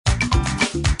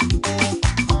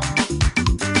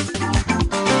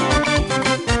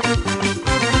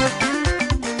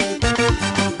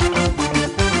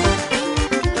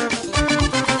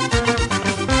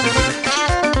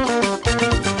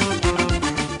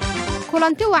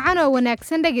kulanti wacan oo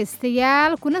wanaagsan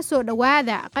dhegaystayaal kuna soo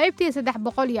dhowaada qaybtii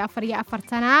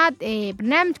 344aad ee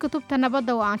barnaamijka tubta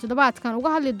nabadda oo aan toddobaadkan uga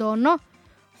hadli doono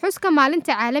xuska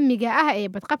maalinta caalamiga ah ee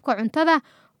badqabka cuntada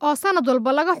oo sanad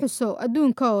walba laga xuso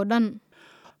adduunka oo dhan.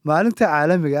 maalinta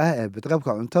caalamiga ah ee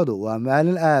badqabka cuntadu waa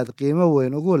maalin aad qiimo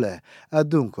weyn ugu leh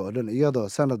adduunka oo dhan iyadoo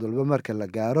sanad walba marka la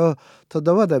gaaro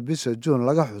 7 bisha Juun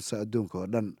laga xuso adduunka oo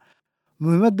dhan.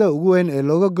 muhiimadda ugu weyn ee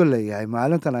looga gol leeyahay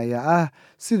maalintan ayaa ah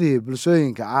sidii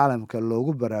bulshooyinka caalamka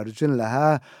loogu baraarujin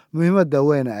lahaa muhiimadda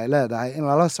weyn ay leedahay in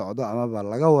lala socdo amaba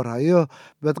laga warhayo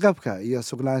badqabka iyo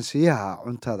sugnaanshiyaha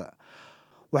cuntada.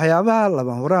 waxyaabaha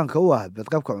lama huraanka u ah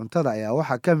badqabka cuntada ayaa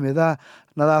waxaa ka mid ah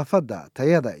nadaafadda,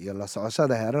 tayada iyo la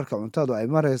socoshada heerarka cuntadu ay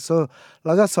marayso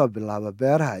laga soo bilaabo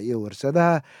beeraha iyo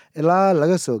warshadaha ilaa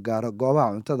laga soo gaaro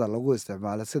goobaha cuntada lagu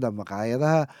isticmaalo sida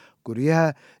maqaayadaha, guryaha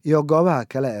iyo goobaha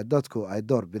kale ee dadku ay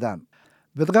door bidaan.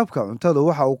 badqabka cuntadu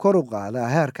waxa uu kor u qaadaa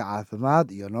heerka caafimaad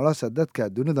iyo nolosha dadka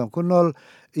dunidan ku nool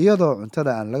iyadoo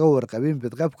cuntada aan laga warqabin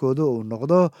badqabkoodu uu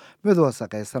noqdo mid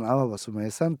wasakhaysan amaba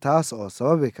sumaysan taas oo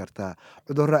sababi karta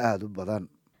cudurro aad u badan.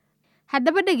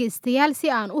 haddaba dhegaystayaal si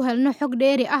aan u helno xog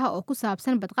dheeri ah oo ku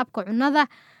saabsan badqabka cunnada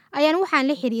ayaan waxaan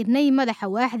la xiriirnay madaxa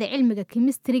waaxda cilmiga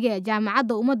kimistriga ee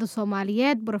jaamacadda ummadda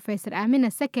Soomaaliyeed Professor Aamina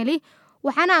Sakali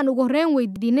waxaana aan ugu horreyn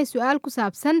weydiinay su'aal ku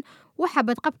saabsan waxa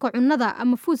badqabka cunnada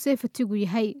ama food safety-gu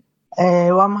yahay.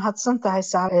 waa mahadsan tahay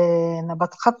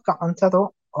badqabka cuntada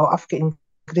oo afka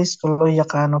Ingiriiska loo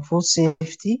yaqaano food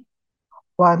safety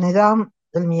waa nidaam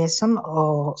cilmiyeysan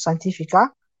oo scientific ah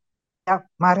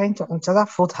maareynta cuntada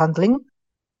food handling,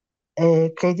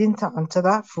 kaydinta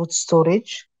cuntada food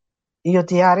storage iyo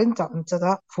diyaarinta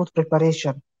cuntada food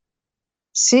preparation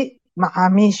si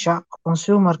macaamiisha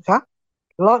consumerka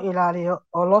loo ilaaliyo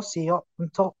oo loo siiyo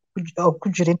cunto oo ku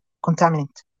jirin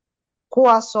contaminant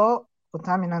kuwaasoo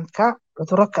contaminantka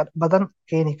cudurro badan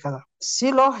keeni kara.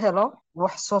 si loo helo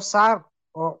wax soo saar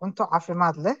oo cunto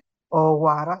caafimaad leh oo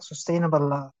waara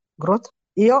sustainable growth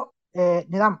iyo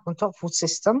nidaam cunto food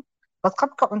system,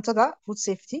 badqabka cuntada food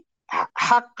safety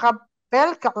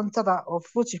haqab-beelka cuntada oo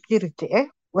food security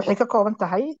waxay ka kooban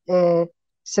tahay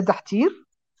 3 tiir.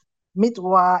 mid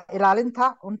waa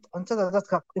ilaalinta cuntada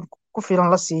dadka ku filan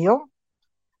la siiyo.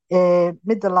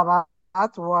 midda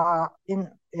labaad waa in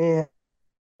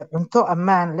cunto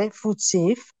ammaan leh food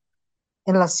safe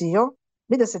in la siiyo.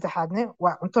 midda saddexaadne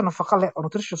waa cunto nafaqo leh oo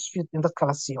nutritious food in dadka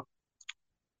la siiyo.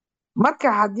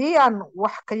 marka haddii aan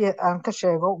aan ka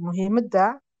sheego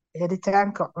muhiimadda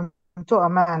helitaanka cunto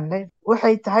ammaan leh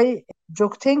waxay tahay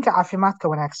joogteynka caafimaadka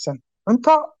wanaagsan.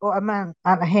 cunto oo ammaan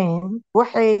aan ahayn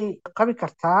waxay qabi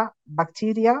kartaa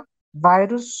bacteria,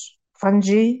 virus,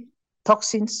 fungi,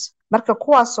 toxins marka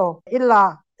kuwaasoo ilaa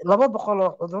 200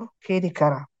 oo cudur keeni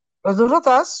kara.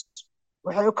 cudurradaas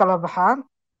waxay u kala baxaan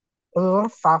cudurro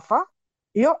faafa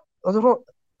iyo cudurro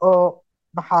oo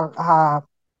maxaa la dhahaa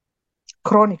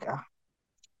chronic ah.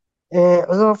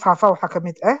 cudurro faafa waxaa ka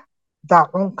mid ah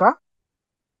daacuunka,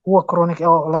 kuwa chronic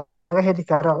oo laga heli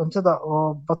kara cuntada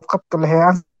oo badqabka leh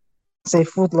safe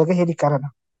food laga heli karana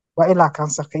waa ilaa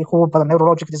kansarka iyo kuwa badan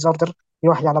neurologic disorder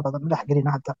iyo waxyaalo badan madax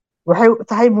gelina. hadda waxay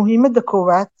tahay muhiimadda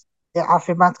koowaad ee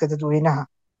caafimaadka dadweynaha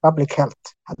public health.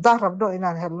 haddaan rabno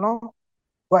inaan helno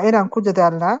waa inaan ku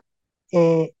dadaalnaa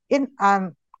in aan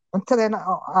cuntadeena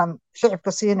oo aan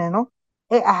shicibka siinayno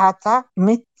ay ahaataa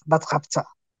mid badqabta.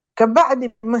 kabacdi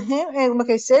muhiim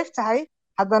markay safe tahay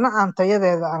haddana aan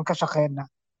tayadeeda aan ka shaqeyna.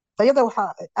 tayada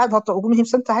waxaa aad horta ugu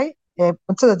muhiimsan tahay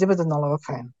cuntada dibadda laga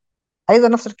keeno. ayada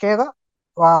naftirkeeda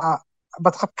waa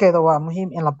badqabkeeda waa muhiim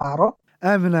in la baaro.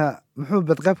 aamina, muxuu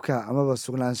badqabka amaba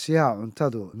sugnaanshiyaha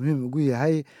cuntadu muhiim ugu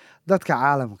yahay dadka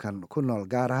caalamkan ku nool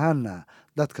gaar ahaana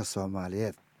dadka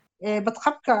Soomaaliyeed?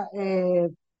 badqabka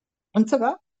cuntada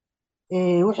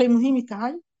waxay muhiim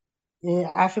tahay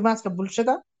caafimaadka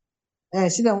bulshada.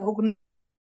 sidaan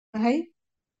ognahay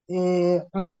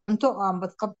cunto aan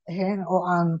badqab ahayn oo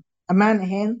aan ammaan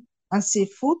ahayn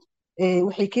unsafe food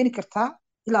waxay keeni kartaa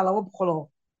ilaa 200 oo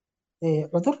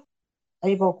cudur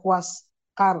ayagoo kuwaas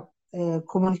qaar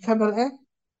communicable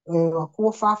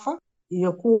kuwa faafa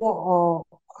iyo kuwa oo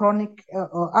chronic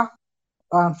oo ah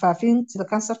aan faafin sida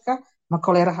kansarka ama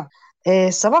koleeraha.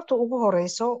 sababta ugu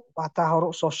horeyso waa taa hore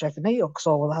usoo sheegnay oo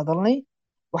kasoo wada hadalnay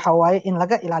waxa waaye in la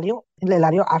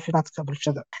ilaaliyo caafimaadka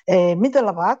bulshada. midda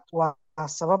labaad waa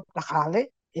sabab dhaqaale.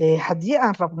 haddii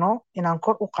aan rabno inaan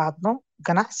kor u qaadno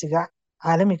ganacsiga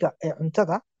caalamiga ee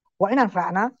cuntada waa inaan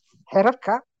raacnaa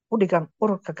xeerarka u dhigan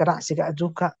ururka ganacsiga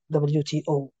adduunka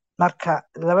WTO. marka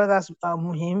labadaas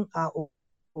muhiim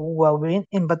ugu waaweyn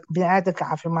in bini'aadanka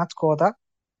caafimaadkooda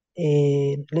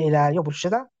la ilaaliyo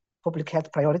bulshada public health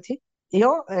priority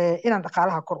iyo inaan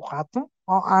dhaqaalaha kor u qaadno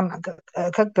oo aan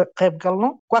ka qayb galno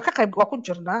waa ku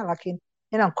jirnaa laakiin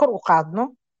inaan kor u qaadno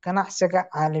ganacsiga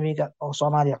caalamiga oo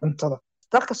Soomaaliya cuntada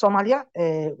dalka Soomaaliya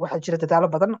waxaa jira dadaalo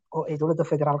badan oo ay dowladda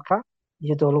federaalka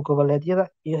iyo dowlad goboleedyada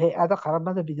iyo hay-ada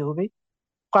qaramada midoobay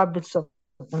qaabilsan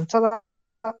cuntada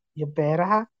iyo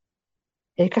beeraha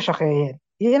ay ka shaqeeyeen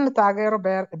iyo in la taageero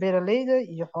beeraleyda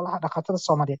iyo xoolaha dhaqatada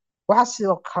Soomaaliyeed waxaa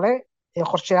sidoo kale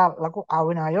qorshayaal lagu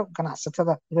caawinayo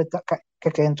ganacsatada dibadda ka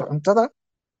keenta cuntada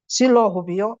si loo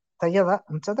hubiyo tayada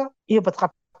cuntada iyo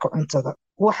badqabka cuntada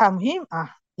waxaa muhiim ah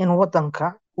in wadanka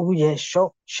uu yeesho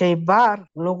shaybaar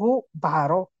lagu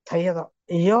baaro tayada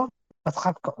iyo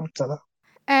badqabka cuntada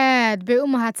aad bay u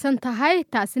mahadsan tahay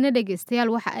taasina dhegeystayaal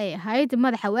waxa ay ahayd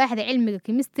madaxa waaxda cilmiga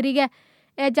kimistriga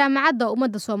ee jaamacadda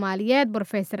ummadda Soomaaliyeed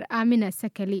Professor Aamina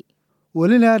Sakali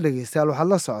welina dhegeystayaal waxaad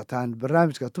la socotaan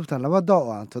barnaamijka tubta nabadda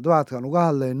oo aan toddobaadkan uga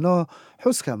hadlayno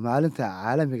xuska maalinta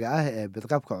caalamiga ah ee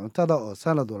badqabka cuntada oo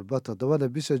sanad walba 7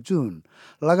 bisha Juun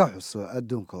laga xuso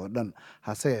adduunka oo dhan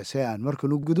hase yeeshee aan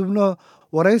markan u gudubno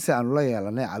waraysi aan la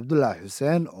yeelanay Cabdullaahi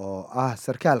Xuseen oo ah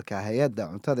sarkaalka hay'adda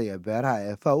cuntada iyo beeraha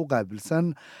ee FAO u qaabilsan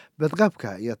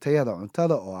badqabka iyo tayada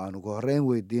cuntada oo aan ugu horreyn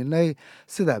weydiinay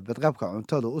sida badqabka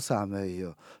cuntada u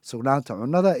saameeyo sugnaanta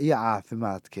cunnada iyo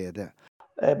caafimaadkeeda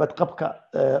badqabka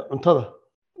cuntada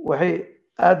waxay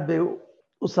aad bay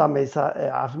u saameysaa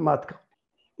caafimaadka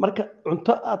marka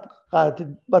cunto aad qaadatid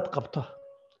badqabto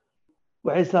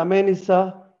waxay saameynaysaa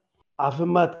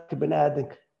caafimaadka bani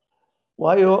aadanka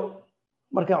waayo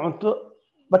markaa cunto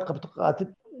badqabto qaadatid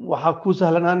waxaa kuu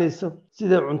sahlanaanaysa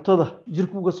sidai cuntada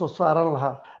jirka uga soo saaran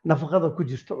lahaa nafaqada ku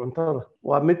jirta cuntada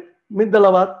waa midda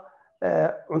labaad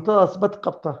cuntadaas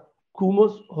badqabta kuma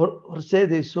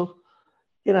horseedayso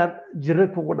inaad jirro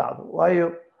kugu dhacdo waayo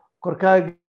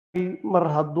korkaagii mar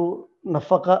hadduu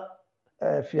nafaqa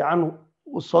fiican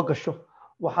u soo gasho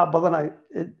waxaa badanay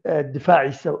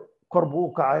difaaciisa kor buu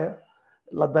u kacaya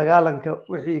la dagaalanka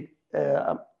wixii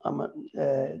ama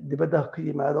dibadda ka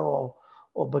yimaado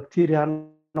oo bacteria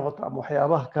noqoto ama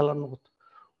waxyaabaha kale noqoto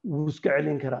wuu iska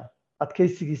celin karaa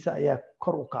adkaysigiisa ayaa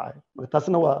kor u kacaya marka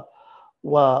taasna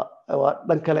waa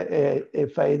dhan kale ee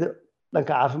faa'iido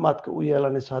dhanka caafimaadka u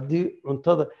yeelanayso haddii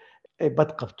cuntada ay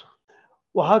bad qabto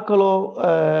waxaa kaloo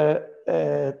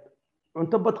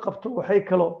cunto bad qabto waxay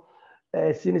kaloo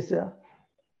siinaysaa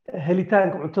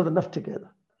helitaanka cuntada naftigeeda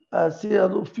si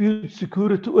aad food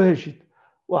security u heshid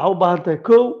waxaa u baahan tahay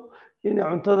kow inay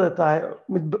cuntada tahay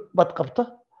mid bad qabta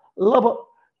laba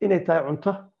inay tahay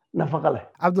cunto nafaqo leh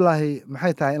cabdulaahi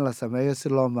maxay tahay in la sameeyo si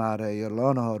loo maareeyo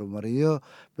loona horumariyo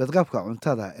badqabka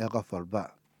cuntada ee qof walba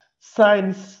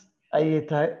science ayay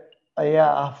tahay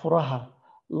ayaa ah furaha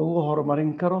lagu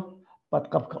horumarin karo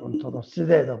badqabka cuntada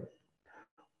sideedaba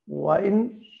waa in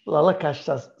lala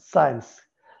kaashtaa science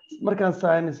markaan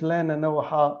science leenana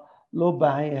waxaa loo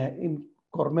baahan yahay in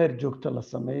kormeer joogto la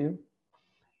sameeyo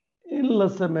in la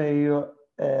sameeyo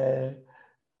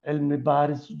cilmi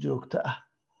baaris joogto ah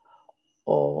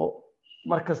oo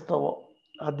mar kastaba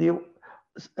haddii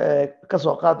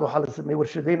kasoo qaad waxaa la sameeyey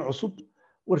warshadeyn cusub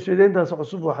warshadeyntaas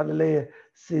cusub waxaa la leeyahay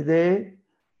sidee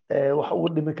wax ugu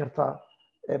dhimi kartaa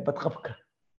badqabka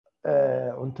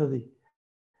cuntadii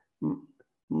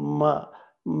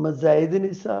ma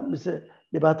zaa'idinaysaa mise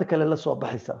dhibaato kale la soo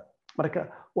baxaysaa marka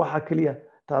waxaa keliya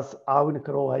taas caawin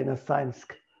karo waa ina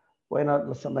science-ka waa ina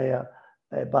la sameeyaa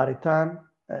baaritaan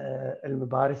cilmi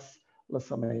baaris la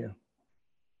sameeya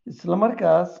isla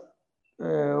markaas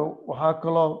waxaa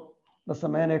kaloo la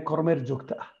sameynaya kormeer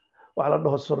joogto ah waxaa la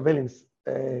dhaho surveillance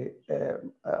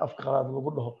afka qalaad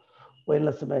lagu dhaho waa in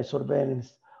la sameeya surveillance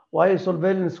waayo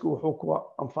surveillance-ku wuxuu ku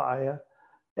anfacayaa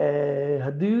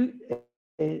haddii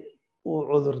uu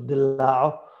cudur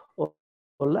dilaaco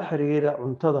oo la xiriira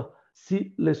cuntada si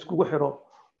layskugu xiro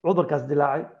cudurkaas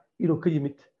dilaacay inuu ka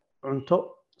yimid cunto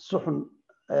suxun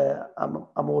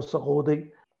ama wasaqowday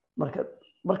marka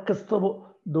mar kastaba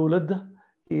dowladda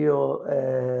iyo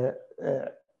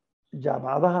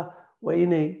jaamacadaha waa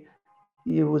inay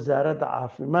iyo wasaaradda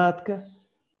caafimaadka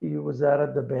iyo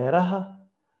wasaaradda beeraha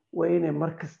waa inay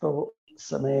mar kastaba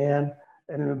sameeyaan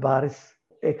cilmi baaris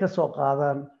ay ka soo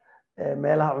qaadaan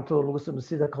meelaha cuntada lagu sameeyo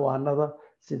sida kawaanada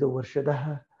sida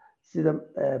warshadaha sida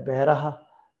beeraha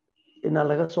ina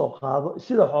laga soo qaado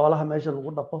sida xoolaha meesha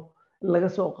lagu dhaqo in laga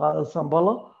soo qaado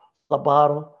sambalo la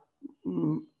baaro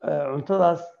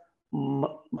cuntadaas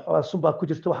sunbaa ku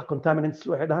jirto wax contaminants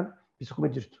waxay dhahan bise kuma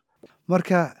jirto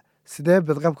marka sidee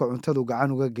badqabka cuntadu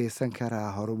gacan uga geysan karaa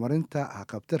horumarinta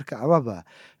haqabtirka amaba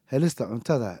helista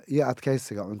cuntada iyo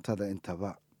adkaysiga cuntada intaba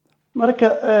marka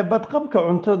badqabka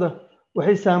cuntada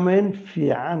waxay saameyn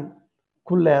fiican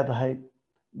ku leedahay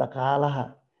dhaqaalaha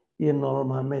iyo nolol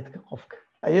maalmeedka qofka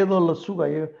iyadoo la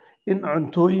sugayo in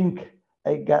cuntooyinka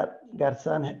ay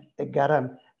gaaraan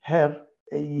heer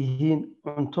ay yihiin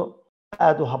cunto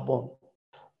aada u habboon.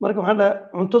 marka waxaan dhahay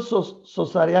cunto soo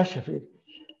saarayaasha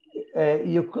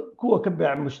iyo kuwa ka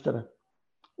beeca mushtara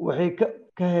waxay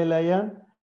ka helayaan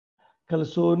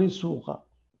kalsooni suuqa,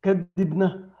 kadibna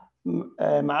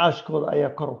macaashkooda ayaa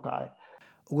kor u kacay.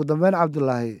 ugu dambeyn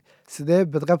cabdulaahi, sidee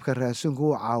badqabka raashinku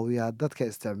u caawiyaa dadka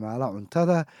isticmaala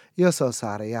cuntada iyo soo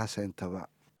saarayaasha intaba?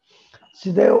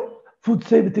 sidee food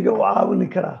safety-ga u caawini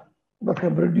karaa dadka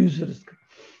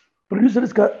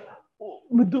producerska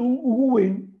midda ugu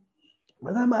weyn,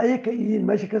 maadaama ayaka yihiin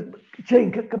meesha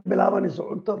chainka ka bilaabanayso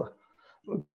cuntada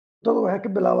waxay ka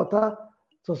bilaabataa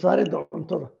soo saaridda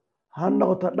cuntada, ha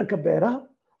noqoto dhanka beeraha,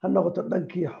 ha noqoto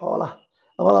dhankii xoolaha,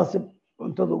 labadaasi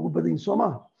cuntada ugu badan yihiin soo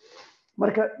maaha.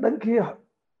 marka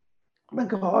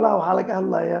dhanka xoolaha waxaa laga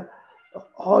hadlayaa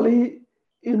xoolihii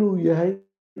inuu yahay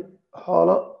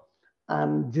xoolo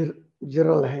aan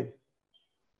jiro lahayn.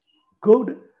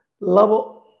 kowda labo,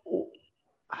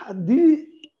 haddii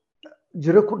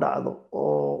jiro ku dhacdo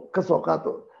oo kasoo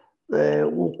qaado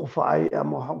wuu qufacay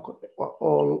ama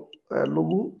oo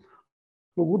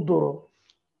lagu duro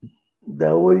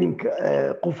daawooyinka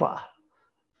qufaca,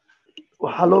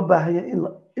 waxaa loo baahan yahay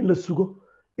in la sugo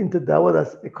inta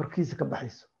daawadaas ay korkiisa ka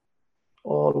baxayso,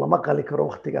 oo lama qali karo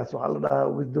waqtigaas. waxaa la dhahaa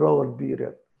withdrawal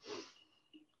period.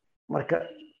 marka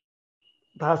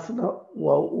taasna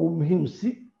waa uu muhiim si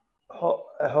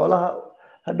xoolaha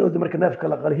hadhowda marka neefka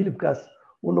la qalo hilibkaas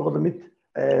uu noqdo mid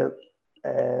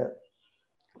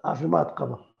caafimaad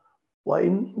qaba. waa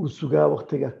in uu sugaa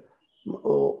waqtiga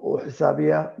oo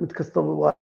xisaabiyaa. mid kastaba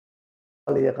waa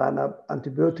la yaqaanaa,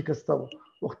 antibiotic kastaba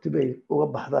waqti bay uga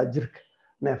baxdaa jirka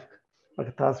neefka.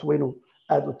 marka taas waa inuu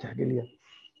aada u tixgeliya.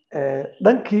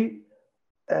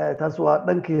 taas waa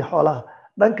dhankii xoolaha.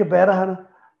 dhanka beerahana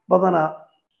badanaa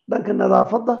dhanka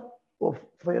nadaafadda oo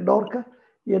fayadhowrka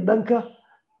iyo dhanka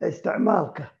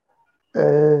isticmaalka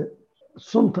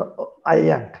sunta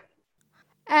cayayaanka.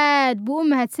 aad buu u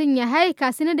mahadsan yahay.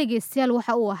 kaasina dhegeystayaal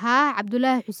waxa uu ahaa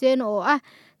cabdulaahi xuseen oo ah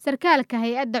sarkaalka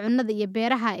hay-adda cunnada iyo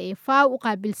beeraha ee FAO u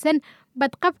qaabilsan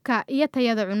badqabka iyo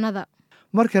tayada cunnada.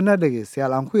 markana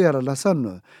dhegeystayaal aan ku yara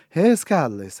nasanno hees ka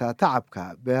hadlaysa tacabka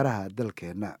beeraha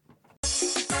dalkeenna.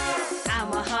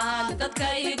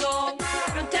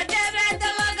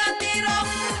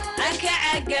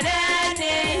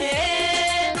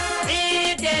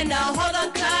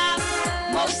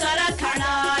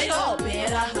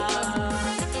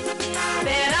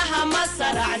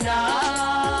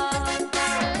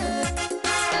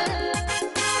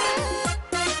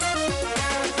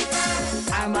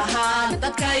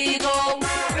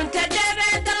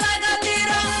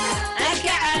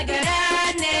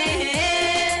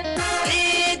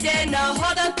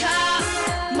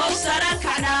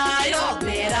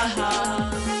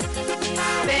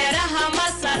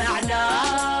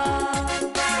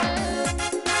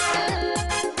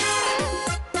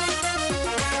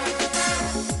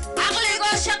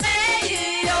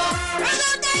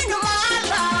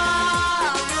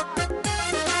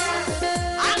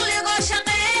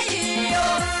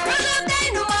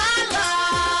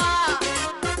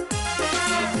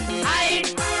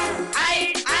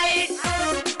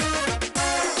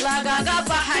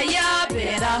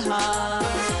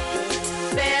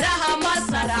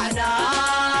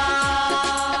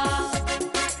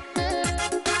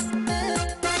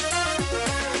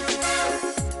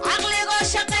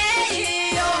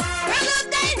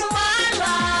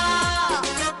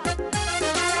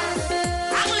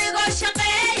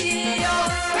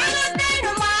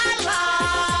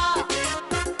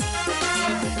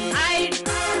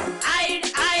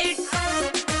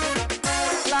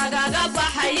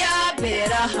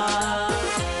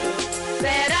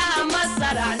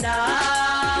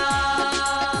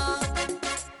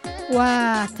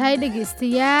 waa tahay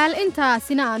dhegeystayaal,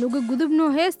 intaasina aan uga gudubno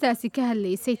heestaasi ka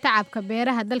hadlaysay tacabka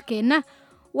beeraha dalkeenna.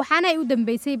 waxaana ay u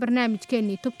dambeysay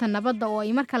barnaamijkeennii tubta nabadda oo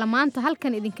ay mar kale maanta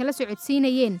halkan idinkala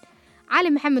socodsiinayeen cali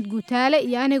maxamed guutaale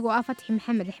iyo anigoo ah Fatxi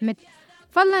Maxamed Axmed.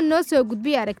 fadlan noo soo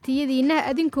gudbiya aragtiyadiina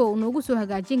adinkoo noogu soo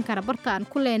hagaajin kara barta aan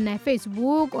ku leenahay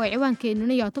Facebook oo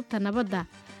ciwaankeenuna yahay tubta nabadda.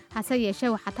 hase yeeshee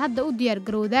waxaad hadda u diyaar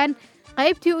garowdaan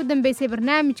qaybtii u dambeysay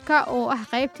barnaamijka oo ah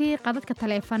qaybtii qadadka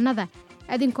taleefannada,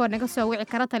 adinkoo naga soo wici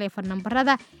kara taleefan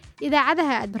nambarada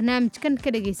idaacadaha aad barnaamijkan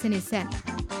ka dhageysanaysaan.